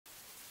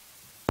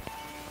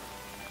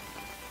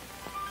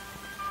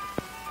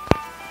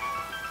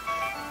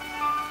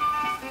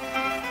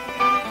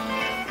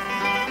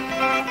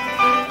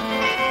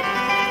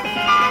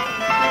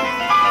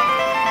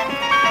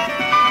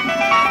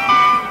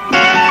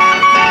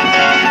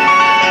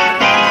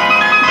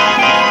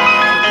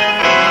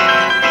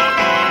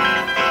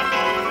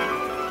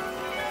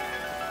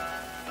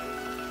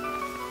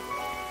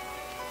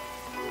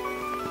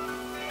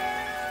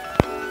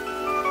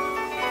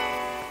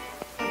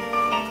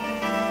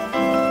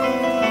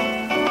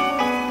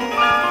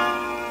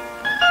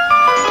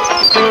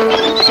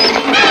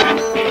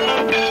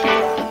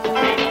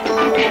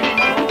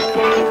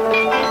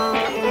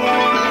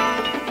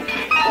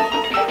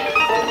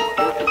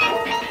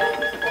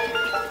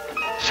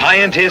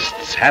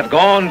Scientists have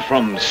gone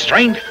from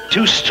strength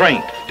to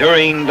strength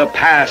during the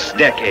past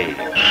decade.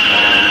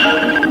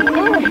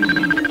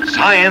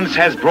 Science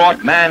has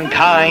brought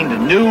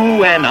mankind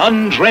new and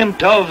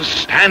undreamt of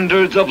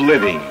standards of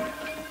living.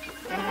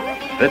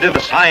 The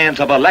science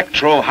of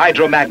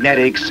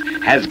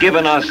electro-hydromagnetics has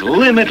given us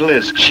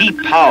limitless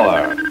cheap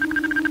power.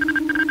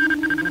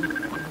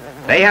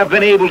 They have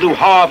been able to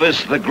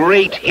harvest the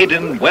great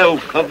hidden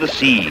wealth of the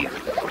seas.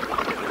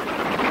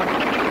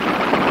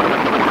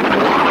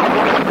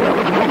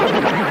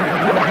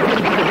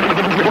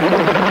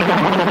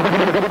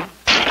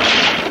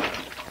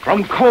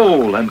 From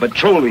coal and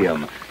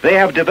petroleum, they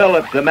have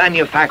developed the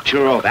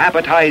manufacture of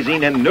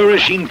appetizing and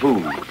nourishing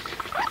foods.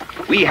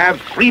 We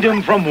have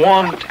freedom from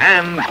want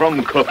and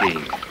from cooking.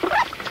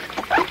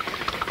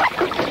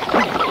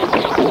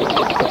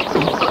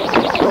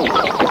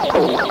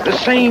 The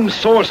same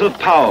source of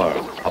power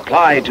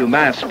applied to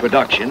mass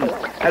production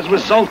has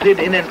resulted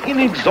in an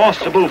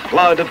inexhaustible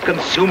flood of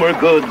consumer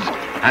goods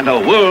and a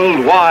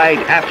worldwide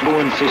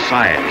affluent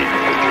society.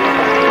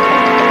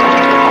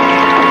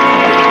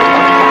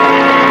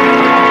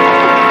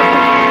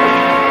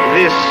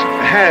 This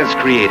has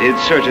created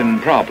certain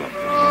problems.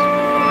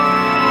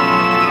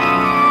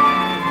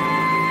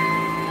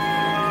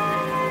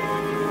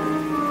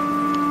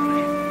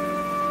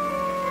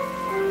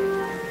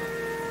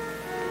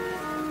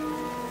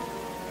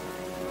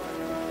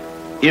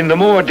 In the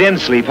more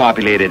densely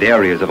populated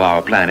areas of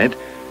our planet,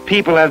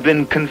 people have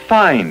been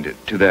confined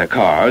to their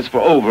cars for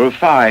over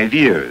 5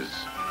 years.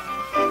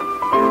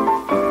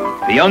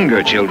 The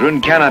younger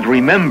children cannot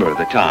remember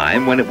the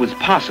time when it was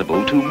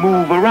possible to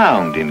move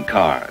around in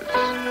cars.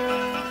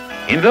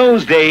 In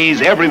those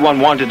days,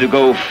 everyone wanted to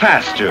go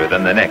faster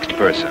than the next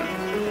person.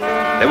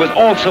 There was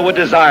also a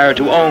desire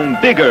to own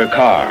bigger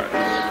cars.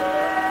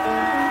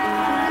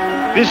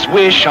 This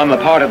wish on the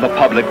part of the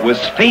public was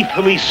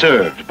faithfully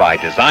served by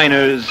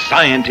designers,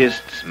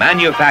 scientists,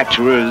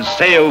 manufacturers,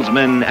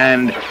 salesmen,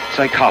 and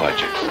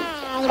psychologists.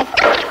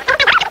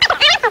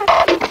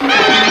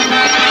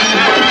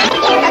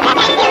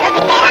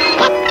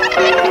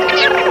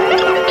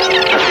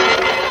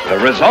 The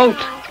result?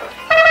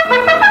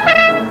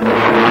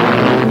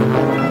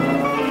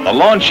 The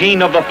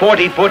launching of the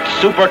 40-foot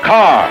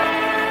supercar.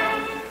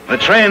 The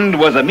trend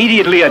was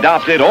immediately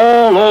adopted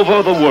all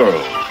over the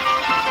world.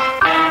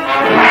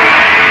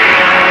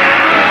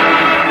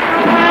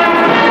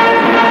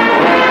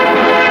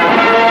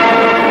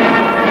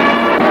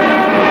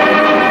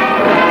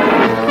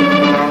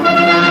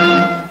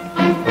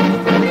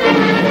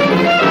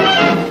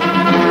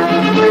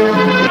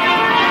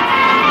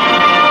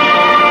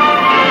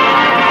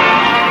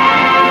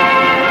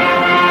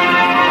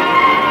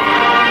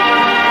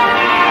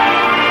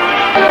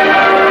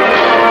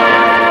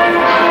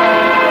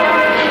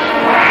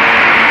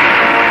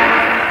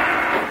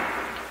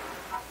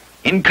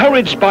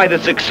 Encouraged by the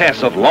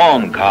success of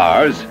long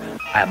cars,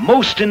 a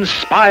most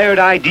inspired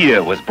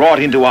idea was brought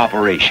into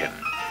operation.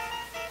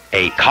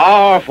 A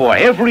car for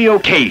every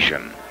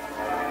occasion.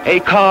 A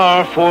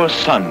car for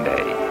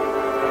Sunday.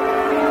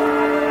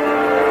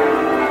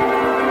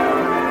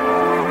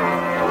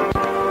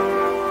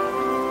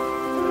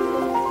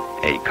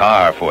 A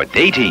car for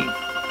dating.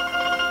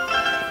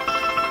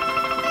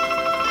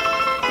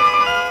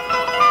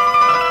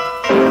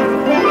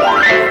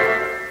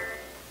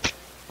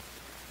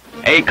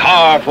 A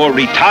car for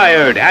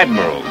retired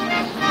admirals.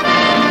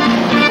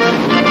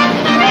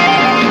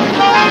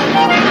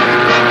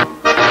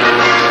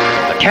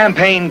 The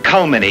campaign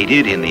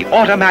culminated in the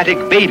automatic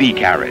baby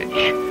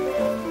carriage.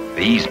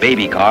 These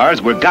baby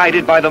cars were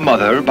guided by the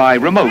mother by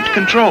remote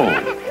control.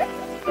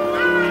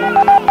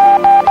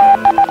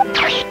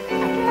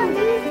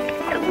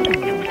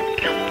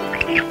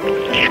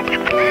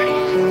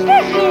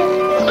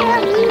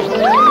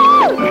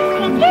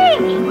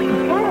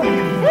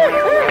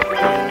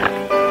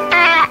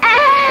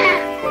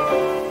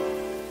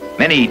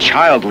 Many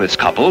childless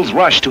couples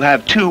rush to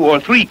have 2 or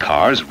 3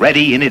 cars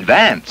ready in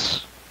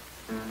advance.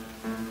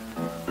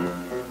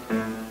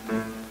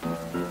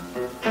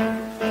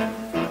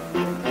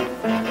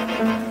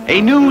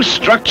 A new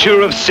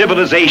structure of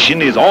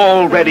civilization is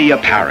already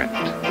apparent.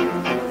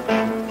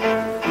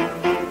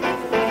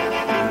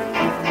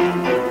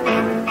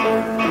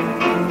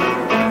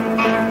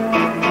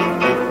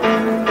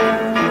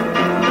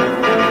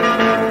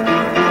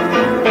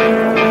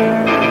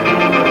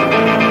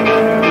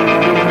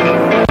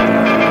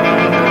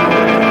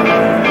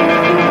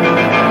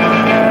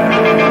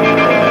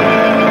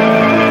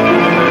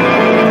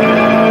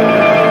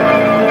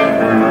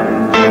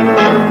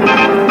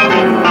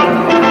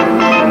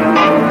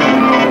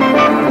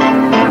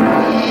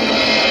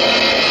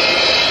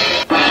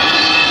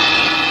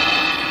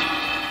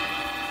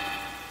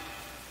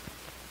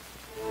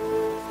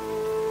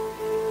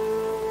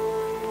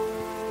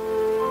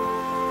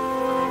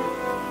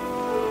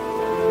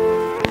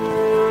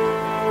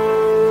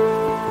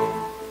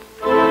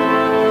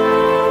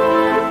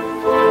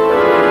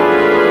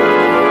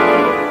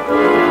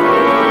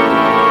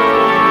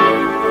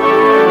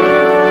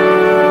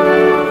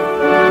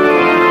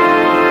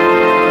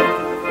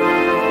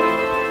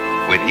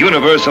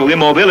 universal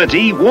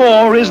immobility,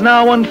 war is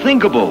now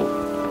unthinkable.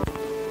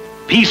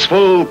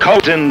 Peaceful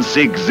coexistence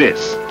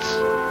exists.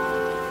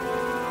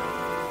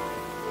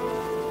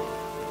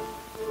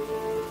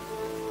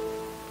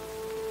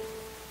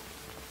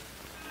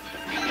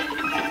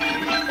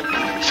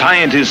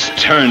 Scientists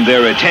turned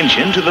their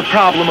attention to the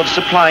problem of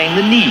supplying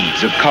the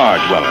needs of car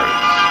dwellers.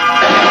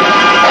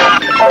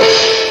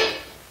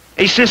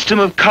 A system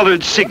of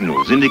colored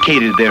signals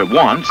indicated their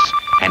wants,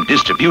 and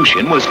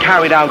distribution was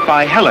carried out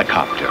by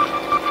helicopter.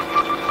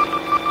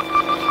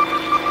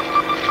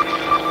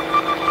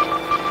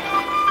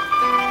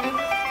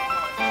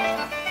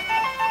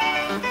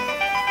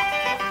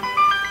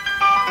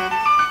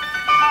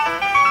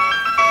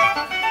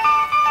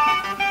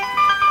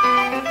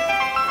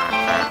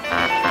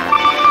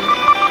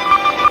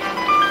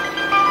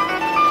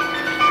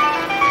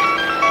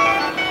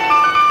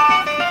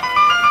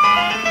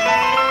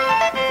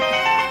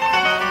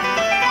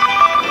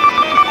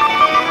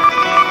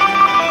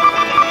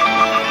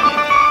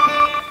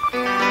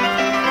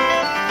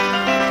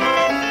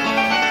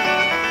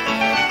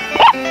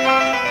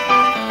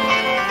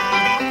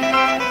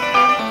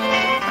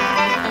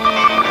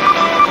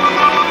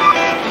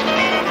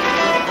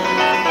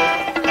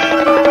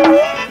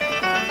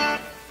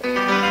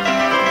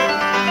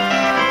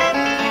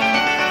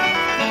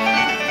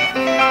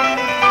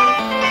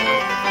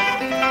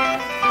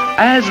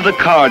 As the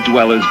car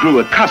dwellers grew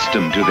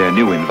accustomed to their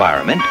new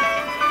environment,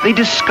 they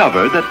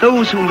discovered that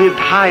those who lived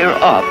higher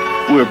up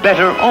were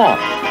better off.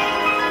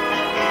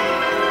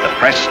 The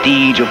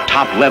prestige of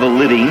top-level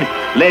living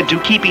led to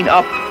keeping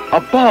up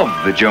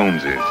above the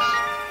Joneses.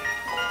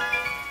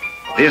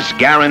 This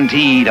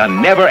guaranteed a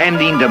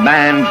never-ending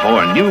demand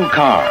for new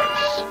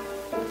cars.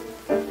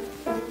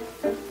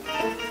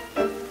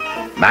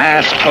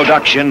 Mass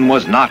production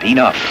was not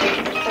enough.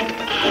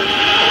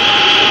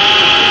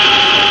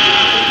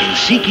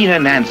 Seeking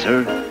an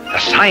answer, the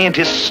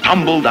scientists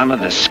stumbled on the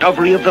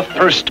discovery of the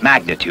first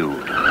magnitude.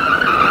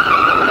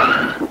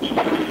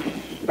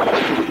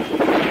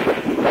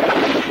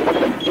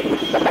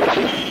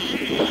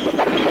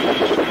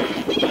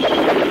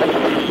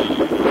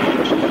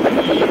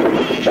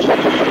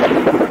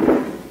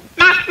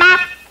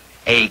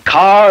 A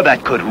car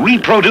that could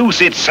reproduce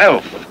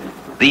itself,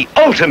 the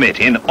ultimate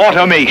in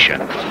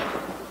automation.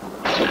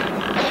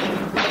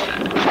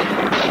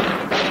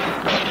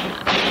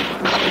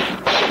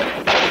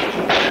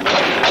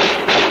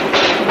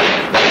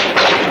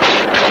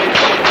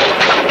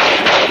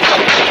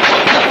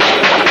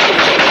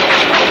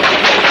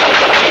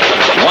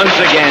 Once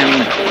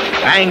again,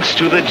 thanks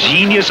to the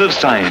genius of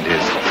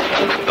scientists,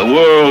 the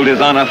world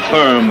is on a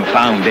firm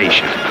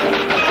foundation.